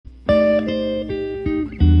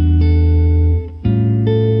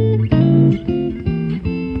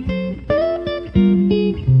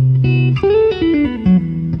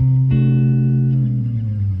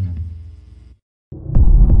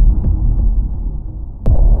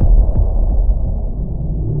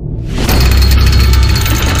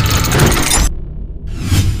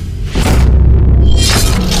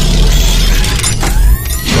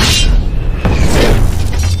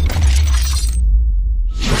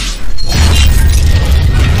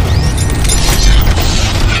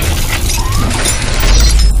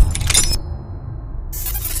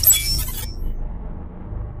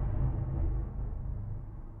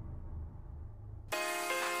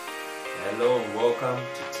welcome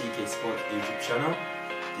to TK Sport YouTube channel.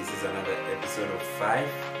 This is another episode of 5,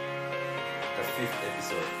 the 5th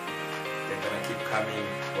episode. They're gonna keep coming.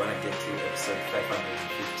 Wanna get to episode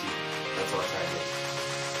 550. That's our target.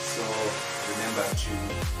 So remember to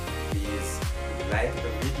please like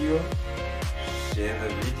the video, share the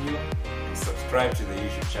video, and subscribe to the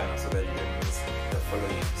YouTube channel so that you don't miss the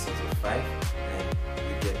following episodes of 5, and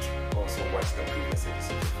you get to also watch the previous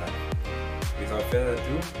episodes of 5. Without further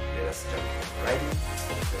ado, let us jump right into the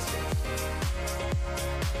first one.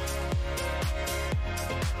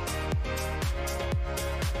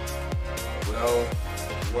 Well,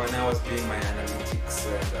 when I was doing my analytics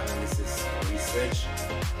and analysis research,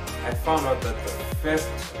 I found out that the first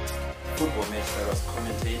football match that was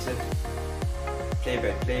commentated play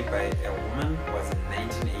by a woman was in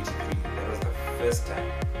 1983. That was the first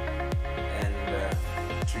time. And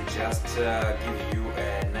to just give you a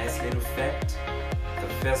nice little fact, the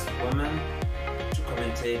first woman to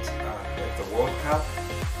commentate the World Cup,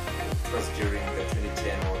 it was during the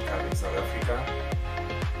 2010 World Cup in South Africa.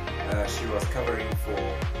 She was covering for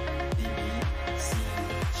BBC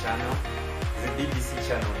channel. Is it BBC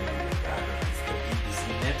channel in Ghana? It's the BBC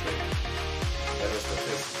network. That was the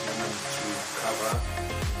first woman to cover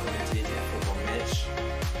commentate a football match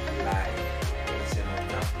live.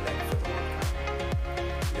 Live for the World Cup.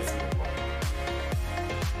 Let's move on.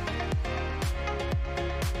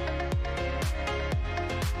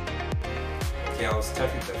 Okay, I'll start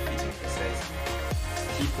with the fitting precisely.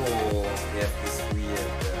 People have this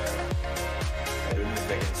weird, I don't know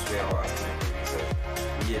if I can swear or ask my producer,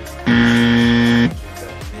 weird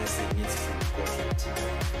that Messi needs to go to a team.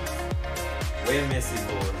 Where Messi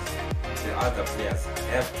goes, the other players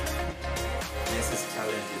have to fit. Messi's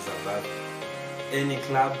talent is above any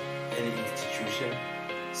club, any institution.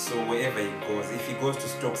 So wherever he goes, if he goes to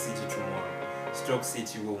Stoke City tomorrow, Stoke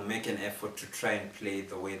City will make an effort to try and play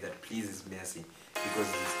the way that pleases Messi,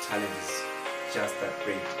 because his talent is just that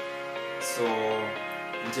great. So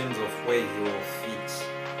in terms of where he will fit,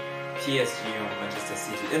 PSG or Manchester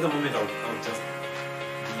City, at the moment I would just be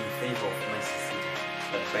in favor of Manchester City,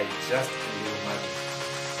 but by just a little margin.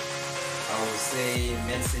 I will say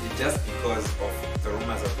Man City just because of the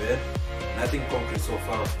rumors I've heard. Nothing concrete so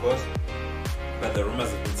far, of course, but the rumors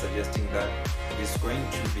have been suggesting that he's going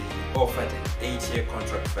to be offered an 8-year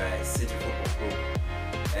contract by City Football Group,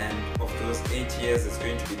 and of those 8 years, it's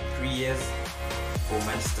going to be 3 years for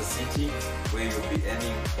Manchester City, where you'll be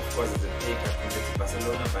earning, of course, it's a pay cut compared to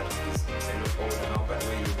Barcelona, but he's a little older now, but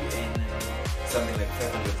where you'll be earning something like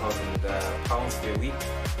 £500,000 per week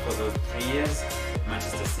for those 3 years at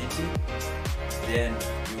Manchester City. Then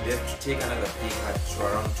you'd have to take another pay cut to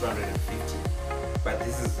around 250. But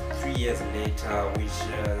this is 3 years later, which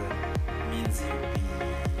means he'll be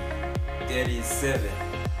 37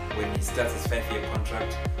 when he starts his 5-year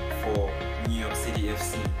contract for New York City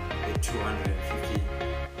FC at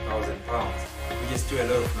 £250,000, which is still a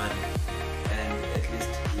lot of money. And at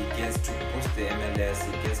least he gets to boost the MLS,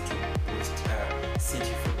 he gets to boost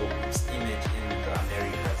City Football Group's image in the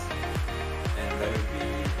Americas. And that would be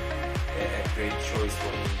a great choice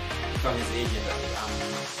for me. If I'm his agent, I'm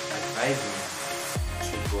advising him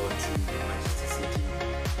to go to Manchester City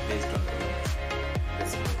based on the rumors.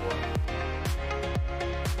 Let's move on.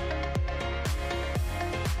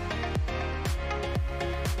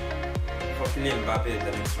 For Kylian Mbappe,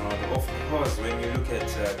 the next Ronaldo, of course, when you look at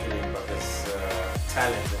Kylian Mbappe's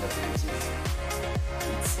talent and abilities,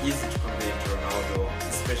 it's easy to compare to Ronaldo,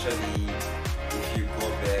 especially if you go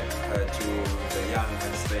back to the young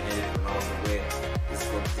Manchester United Ronaldo, where he's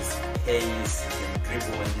got this pace, he can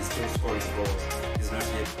dribble and he's still scoring goals. He's not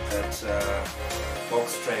yet that box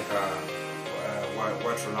striker,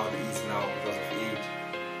 what Ronaldo is now because of age.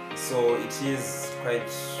 So it is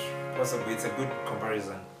quite possible, it's a good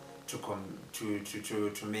comparison to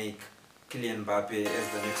make Kylian Mbappe as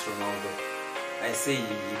the next Ronaldo. I say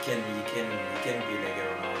he can be like a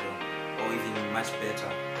Ronaldo, or even much better,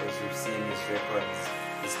 as you've seen his records.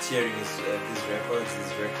 He's tearing his record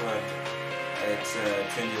at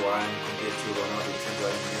 21 compared to Ronaldo 21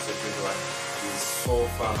 minutes at 21 is so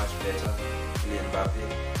far much better, Kylian Mbappe.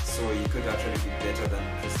 So he could actually be better than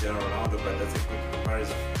Cristiano Ronaldo, but that's a good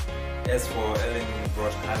comparison. As for Erling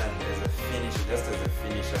Braut Haaland as a finisher, just as a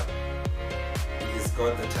finisher, he's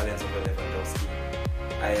got the talents of a Lewandowski.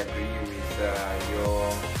 I agree with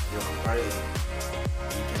your comparison.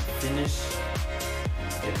 He can finish,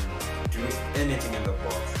 he can do anything in the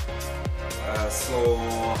box. So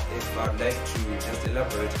if I'd like to just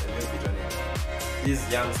elaborate a little bit on it,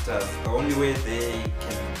 these youngsters, the only way they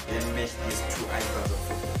can then match these two icons of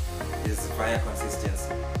football is via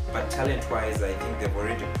consistency. But talent-wise, I think they've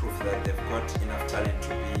already proved that they've got enough talent to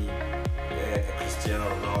be a Cristiano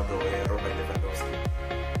Ronaldo or a Robert Lewandowski.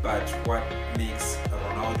 But what makes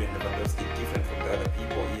Ronaldo and Lewandowski different from the other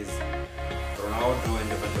people is Ronaldo and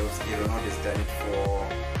Lewandowski. Ronaldo has done it for,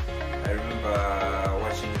 I remember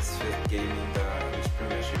watching his first game in the English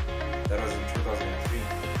Premiership. That was in 2003.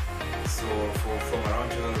 So from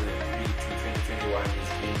around 2003 to 2021,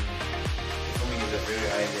 he's been performing at a very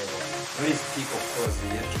high level. At his peak, of course,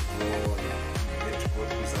 he had to go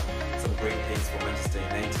through some great things for Manchester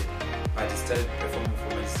United. But he started performing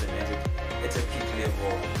for Manchester United at a peak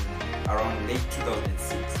level around late 2006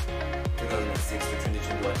 to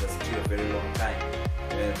 2021. That's still a very long time.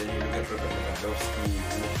 Then you look at Robert Lewandowski,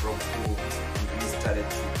 who broke through and really started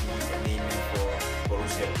to be a main man for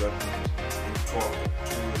Borussia Dortmund in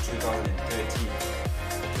 2013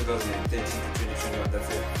 to 2021. That's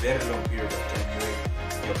a very long period of time where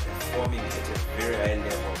you're performing at a very high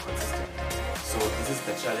level consistently. So this is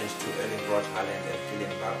the challenge to Erling Braut Haaland and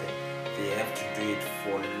Kylian Mbappe. They have to do it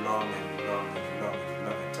for long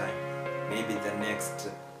time. Maybe the next,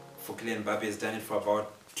 for Kylian Mbappe has done it for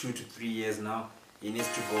about 2 to 3 years now. He needs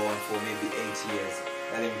to go on for maybe 8 years.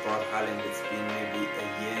 Erling Braut Haaland, it's been maybe a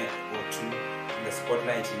year or two in the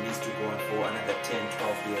spotlight. He needs to go on for another 10,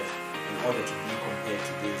 12 years in order to be compared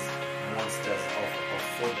to these monsters of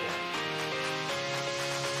football.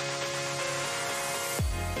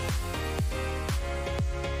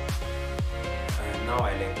 Now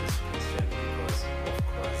I like this question because, of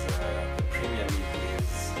course, the Premier League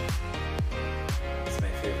is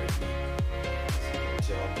my favorite league. As you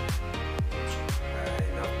know, I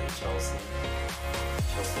love my Chelsea.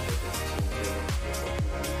 Chelsea the best team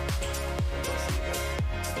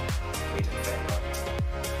wait and find out.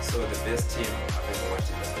 So the best team I've ever watched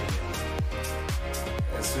in the Premier League.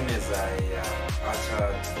 As soon as I utter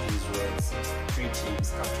these words, 3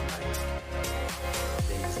 teams come to mind.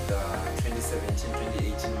 There's the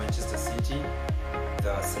 2017-2018 Manchester City,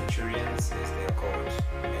 the Centurions, as they are called,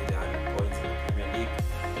 made 100 points in the Premier League.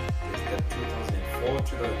 There's the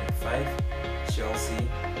 2004-2005 Chelsea,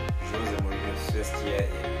 Jose Mourinho's first year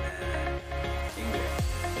in England.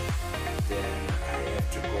 Then I have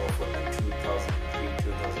to go for the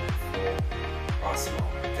 2003-2004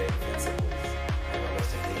 Arsenal, the Invincibles, never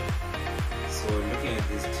lost a game. So looking at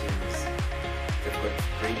these teams, they've got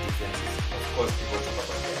great defenses. Of course, people talk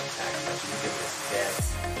about their attack, but look at the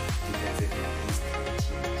stats. Defensively, these 3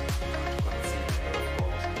 teams did not concede a lot of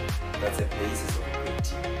goals. That's a basis of a great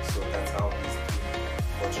team. So that's how these teams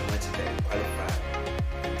automatically qualify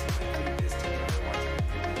into my 3 best teams I want in the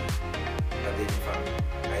Premier League. But then if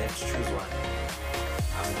I have to choose one,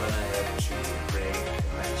 I'm gonna have to break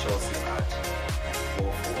my Chelsea heart and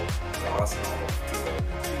go for the Arsenal of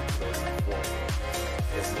 2003-2004.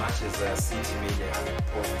 As much as City made 100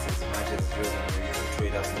 points, as much as Jose Mourinho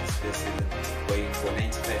tore up in his first season, going for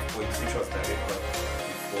 95 points, which was the record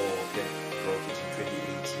before Pep broke it in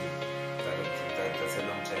 2018. I don't think that's a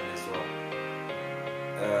long time as well.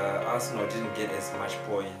 Arsenal didn't get as much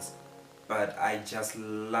points, but I just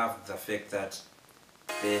love the fact that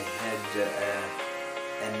they had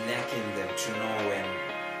a knack in them to know when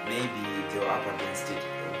maybe they were up against it,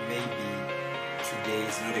 maybe today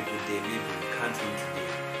is not a good day, maybe we can't win today.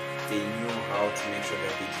 They knew how to make sure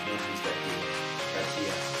that they did not lose that game, that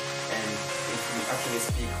year. And if we actually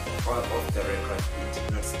speak off the record, it did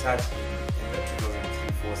not start in the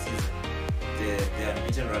 2003-04 season. The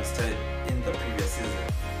unbeaten run started in the previous season,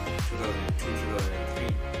 2002-2003,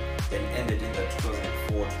 then ended in the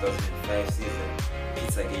 2004-2005 season.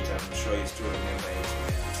 Pizzagate, I'm sure you still remember it,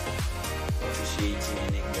 when officiating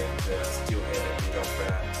in England still had a bit of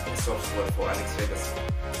a soft spot for Alex Ferguson.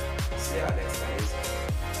 Say Alex is.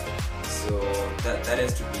 So that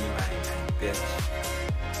has to be my best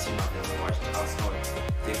team I've ever watched. Arsenal,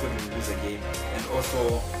 they couldn't lose a game. And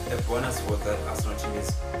also a bonus for that Arsenal team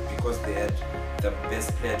is because they had the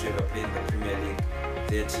best player to ever play in the Premier League.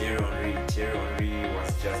 They had Thierry Henry. Thierry Henry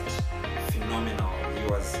was just phenomenal.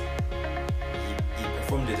 He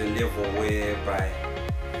performed at a level whereby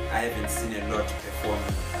I haven't seen a lot perform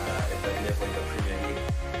at that level in the Premier League.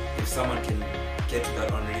 If someone can get to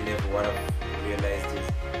that Henry level, what I've realized is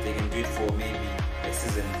they can do it for maybe a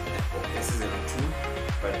season or 2,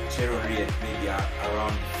 but Thierry Henry had maybe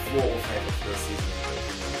around 4 or 5 of those seasons in the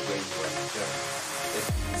Premier League where he was just at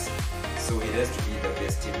ease. So it has to be the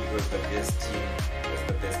best team because the best team has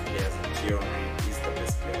the best players, and Thierry Henry is the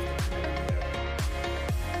best player of the Premier League.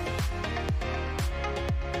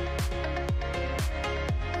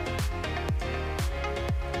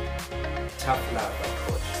 tough love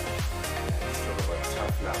approach. Let's talk about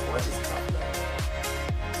tough love. What is tough love?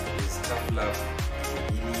 Is tough love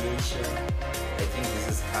humiliation? I think this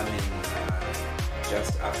is coming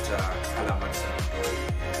just after Callum Hudson-Odoi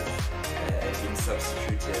has been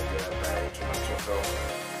substituted by Thomas Tuchel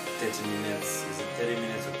 30 minutes, is it 30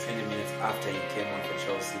 minutes or 20 minutes after he came on for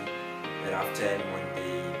Chelsea, and after when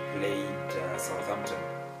they played Southampton.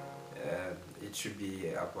 It should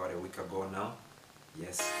be about a week ago now.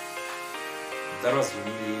 Yes. That was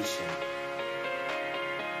humiliation.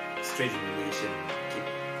 Straight humiliation.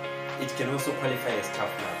 It can also qualify as tough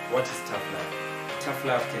love. What is tough love? Tough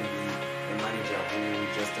love can be a manager who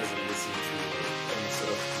just doesn't listen to any sort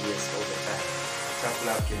of BS all the time. Tough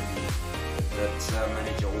love can be that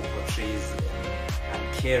manager who portrays an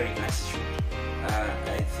uncaring attitude.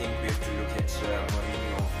 I think we have to look at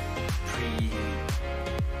Mourinho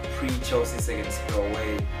pre-Chelsea second spell,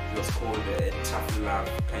 where he was called a tough love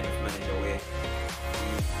kind of manager, where he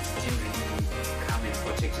didn't really come and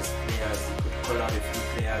protect his players. He could call out a few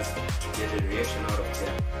players to get a reaction out of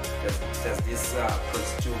them. Does this approach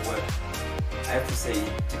still work? I have to say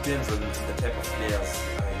it depends on the type of players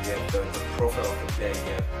you have, the profile of the player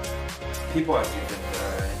you have. People are different,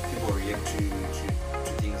 and people react to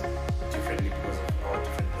things differently because of our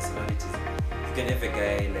different personalities. You can have a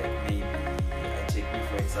guy like maybe, take me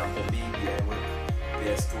for example, maybe I work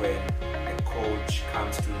best when a coach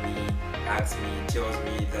comes to me, asks me, tells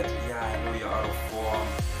me that, yeah, I know you're out of form,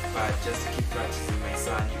 but just keep practicing, my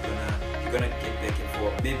son, you're gonna get back in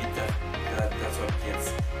form. Maybe that's what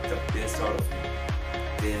gets the best out of me.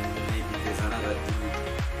 Then maybe there's another dude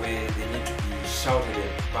where they need to be shouted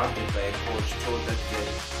at, bumped by a coach, told that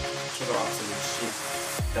they're total absolute shit.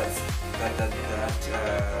 That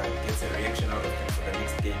gets a reaction out of them for the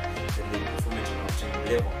next game, then they perform it on an optimal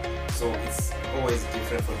level. So it's always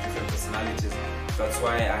different for different personalities. That's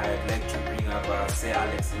why I'd like to bring up Sir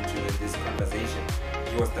Alex into this conversation.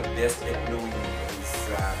 He was the best at knowing his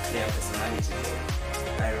player personality.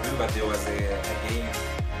 I remember there was a game,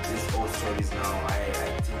 these old stories now, I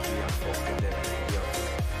think young folks can have an idea of this.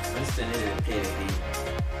 Manchester United played a game,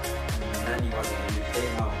 and Nani wasn't really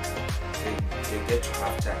playing well. They get to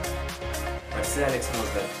halftime. But Sir Alex knows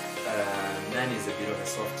that Nani is a bit of a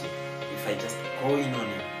softie. If I just go in on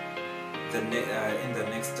him in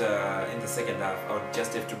the second half, I would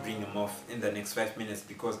just have to bring him off in the next 5 minutes,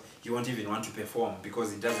 because he won't even want to perform,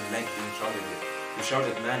 because he doesn't like being shouted at. You shout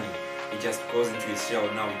at Nani, he just goes into his shell.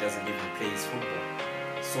 Now he doesn't even play his football.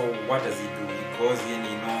 So what does he do? He goes in,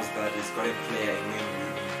 he knows that he's got a player in Wayne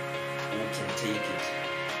Rooney who can take it,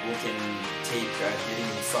 who can take getting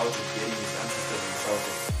insulted, getting his ancestors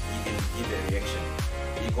insulted. He can give a reaction.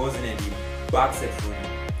 He goes in and he backs at Rooney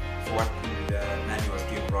for what Nani was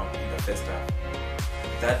doing wrong in the first half.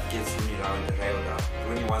 That gets Rooney riled up.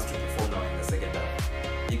 Rooney wants to perform now in the second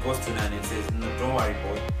half. He goes to Nani and says, no, don't worry,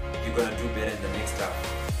 boy, you're gonna do better in the next half.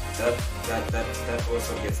 That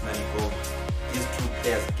also gets Nani going. These two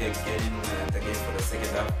players get in the game for the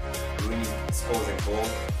second half. Rooney scores a goal,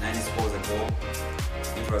 Nani scores a goal.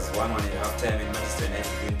 It was 1-1 at halftime, and Manchester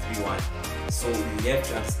United win 3-1. So you have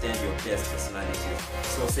to understand your players' personalities.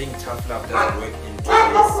 So saying tough love doesn't work in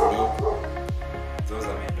today's league. Those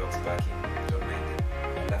are my dogs barking. Don't mind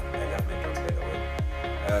them. I love my dogs, by the way.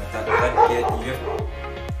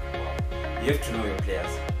 You have to know your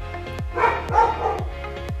players.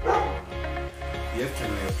 You have to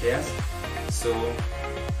know your players. So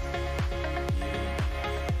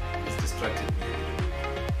it's distracted me a little bit.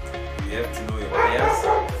 You have to know your players.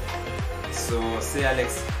 So Sir Alex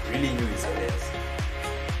really knew his players.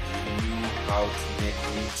 He knew how to make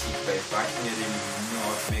him tick by backing at him. He knew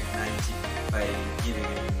how to make 90 by giving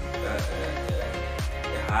him a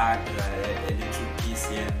hug, a little piece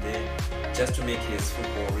here and there, just to make his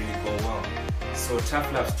football really go well. So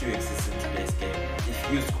tough love still exists in today's game.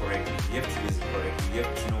 If used correctly, you have to use it correctly. You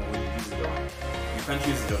have to know when you use it on. You can't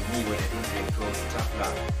use it on me when I don't react well to tough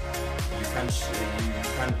love. You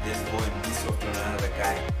can't then go and be soft on another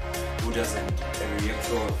guy who doesn't react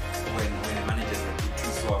well when a manager is a bit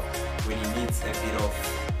too soft, when he needs a bit of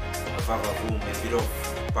boom, a bit of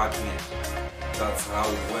backing it. That's how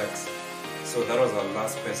it works. So that was our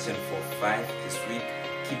last question for 5 this week.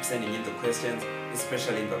 Keep sending in the questions,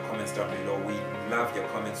 especially in the comments down below. We love your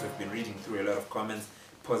comments. We've been reading through a lot of comments,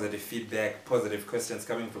 positive feedback, positive questions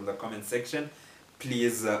coming from the comment section.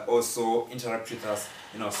 Please also interact with us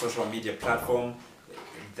in our social media platform.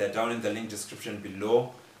 They're down in the link description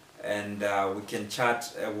below, and we can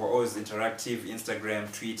chat. We're always interactive: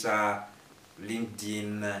 Instagram, Twitter,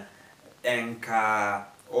 LinkedIn, Anchor.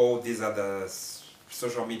 All these are the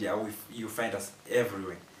social media. You find us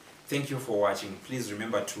everywhere. Thank you for watching. Please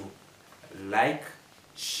remember to like,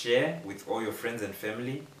 share with all your friends and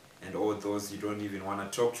family, and all those you don't even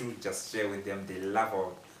want to talk to, just share with them. They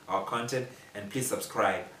love our content. And please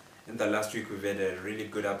subscribe. In the last week we've had a really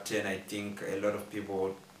good upturn. I think a lot of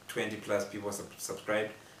people, 20 plus people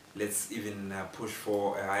subscribed. Let's even push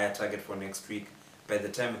for a higher target for next week. By the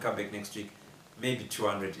time we come back next week, maybe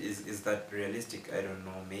 200. Is that realistic? I don't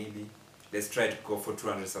know. Maybe. Let's try to go for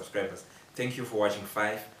 200 subscribers. Thank you for watching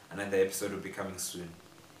 5. Another episode will be coming soon.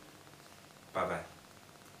 Bye bye.